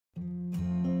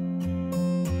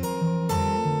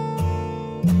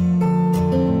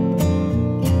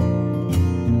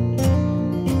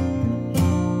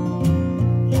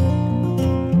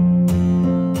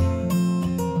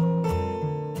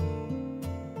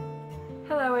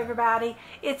everybody,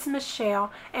 it's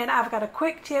Michelle, and I've got a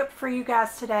quick tip for you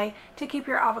guys today to keep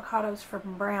your avocados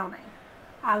from browning.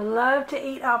 I love to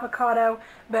eat avocado,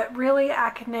 but really I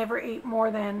could never eat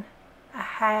more than a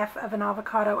half of an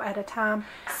avocado at a time.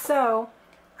 So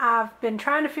I've been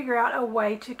trying to figure out a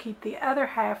way to keep the other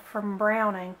half from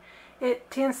browning. It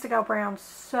tends to go brown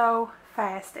so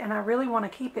fast, and I really want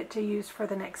to keep it to use for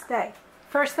the next day.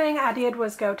 First thing I did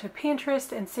was go to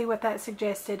Pinterest and see what that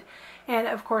suggested, and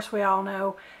of course we all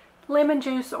know lemon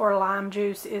juice or lime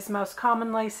juice is most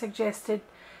commonly suggested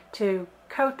to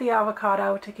coat the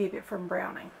avocado to keep it from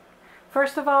browning.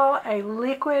 First of all, a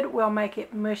liquid will make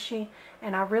it mushy,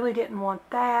 and I really didn't want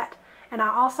that, and I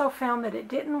also found that it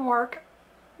didn't work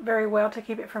very well to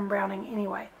keep it from browning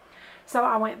anyway. So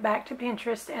I went back to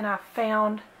Pinterest and I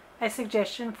found a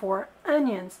suggestion for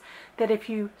onions, that if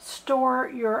you store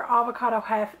your avocado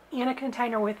half in a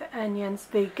container with onions,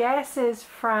 the gases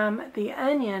from the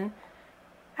onion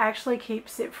actually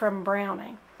keeps it from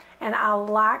browning. And I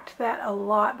liked that a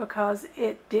lot because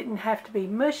it didn't have to be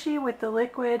mushy with the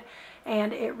liquid,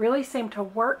 and it really seemed to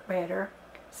work better.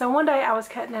 So one day I was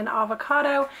cutting an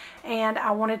avocado and I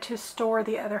wanted to store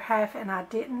the other half, and I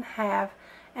didn't have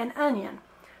an onion.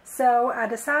 So I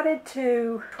decided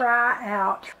to try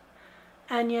out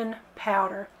onion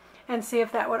powder and see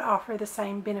if that would offer the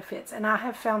same benefits, and I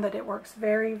have found that it works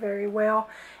very, very well,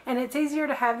 and it's easier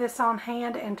to have this on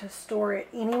hand and to store it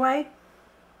anyway.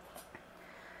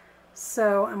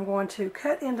 So I'm going to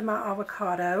cut into my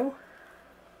avocado,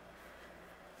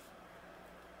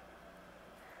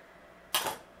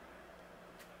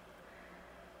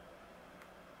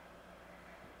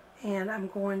 and I'm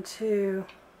going to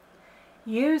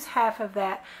use half of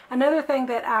that. Another thing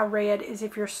that I read is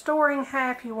if you're storing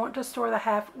half, you want to store the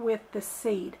half with the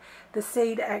seed. The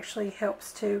seed actually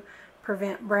helps to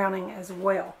prevent browning as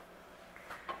well.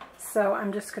 So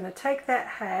I'm just going to take that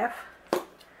half.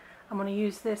 I'm going to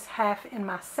use this half in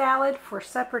my salad for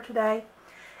supper today,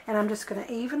 and I'm just going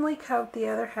to evenly coat the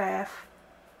other half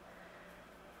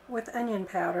with onion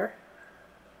powder.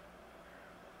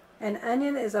 And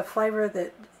onion is a flavor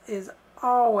that is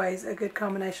always a good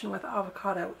combination with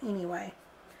avocado anyway,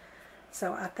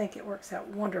 so I think it works out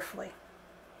wonderfully.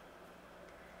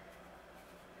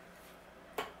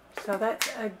 So that's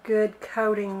a good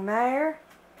coating there,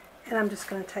 and I'm just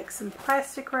going to take some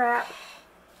plastic wrap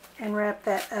and wrap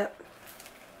that up.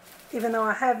 Even though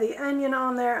I have the onion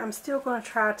on there, I'm still going to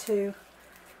try to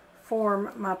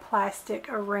form my plastic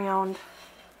around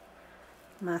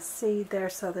my seed there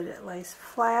so that it lays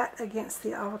flat against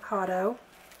the avocado.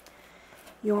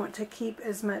 You want to keep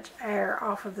as much air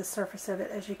off of the surface of it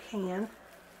as you can.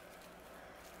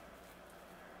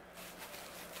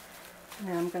 And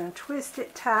then I'm going to twist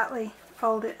it tightly,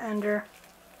 fold it under,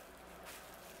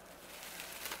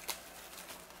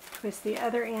 twist the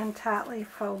other end tightly,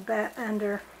 fold that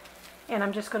under, and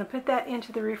I'm just going to put that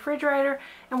into the refrigerator,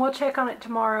 and we'll check on it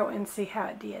tomorrow and see how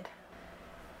it did.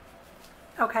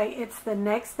 Okay, it's the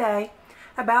next day,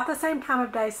 about the same time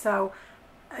of day, so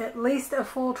at least a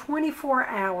full 24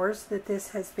 hours that this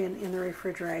has been in the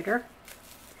refrigerator.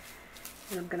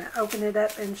 And I'm going to open it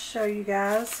up and show you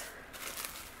guys.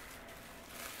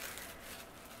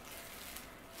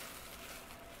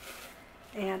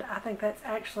 And I think that's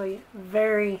actually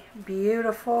very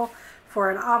beautiful for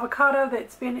an avocado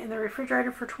that's been in the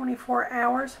refrigerator for 24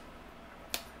 hours.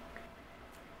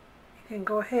 You can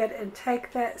go ahead and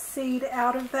take that seed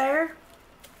out of there.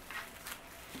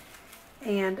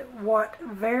 And what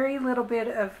very little bit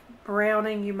of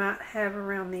browning you might have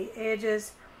around the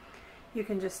edges, you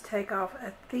can just take off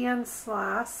a thin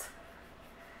slice.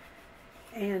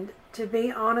 And to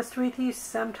be honest with you,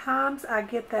 sometimes I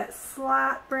get that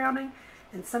slight browning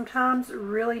and sometimes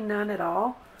really none at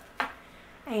all.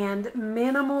 And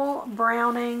minimal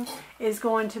browning is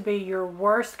going to be your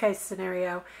worst case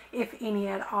scenario, if any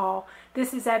at all.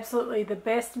 This is absolutely the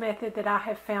best method that I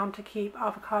have found to keep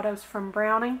avocados from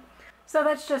browning. So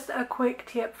that's just a quick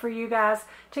tip for you guys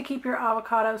to keep your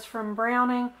avocados from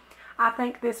browning. I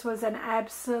think this was an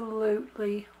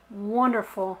absolutely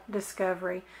wonderful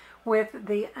discovery with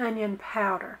the onion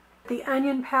powder. The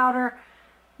onion powder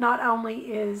not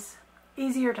only is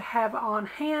easier to have on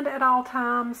hand at all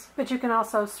times, but you can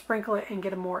also sprinkle it and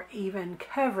get a more even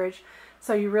coverage,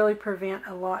 so you really prevent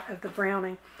a lot of the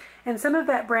browning. And some of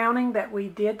that browning that we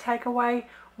did take away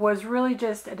was really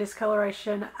just a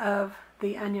discoloration of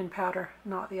the onion powder,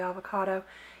 not the avocado.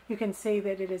 You can see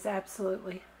that it is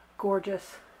absolutely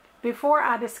gorgeous. Before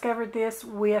I discovered this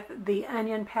with the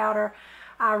onion powder,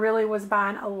 I really was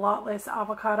buying a lot less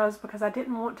avocados because I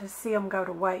didn't want to see them go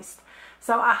to waste.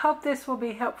 So I hope this will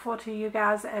be helpful to you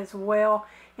guys as well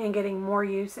in getting more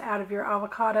use out of your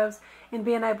avocados and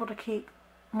being able to keep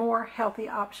more healthy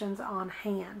options on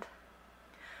hand.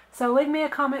 So leave me a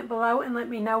comment below and let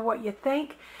me know what you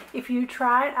think. If you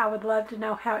try it, I would love to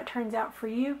know how it turns out for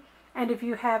you. And if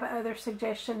you have other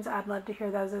suggestions, I'd love to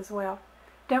hear those as well.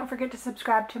 Don't forget to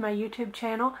subscribe to my YouTube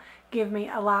channel, give me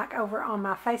a like over on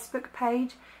my Facebook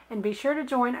page, and be sure to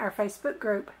join our Facebook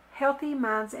group, Healthy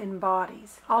Minds and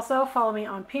Bodies. Also, follow me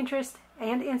on Pinterest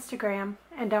and Instagram,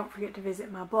 and don't forget to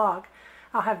visit my blog.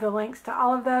 I'll have the links to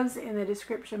all of those in the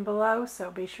description below,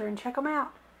 so be sure and check them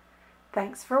out.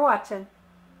 Thanks for watching.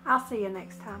 I'll see you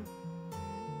next time.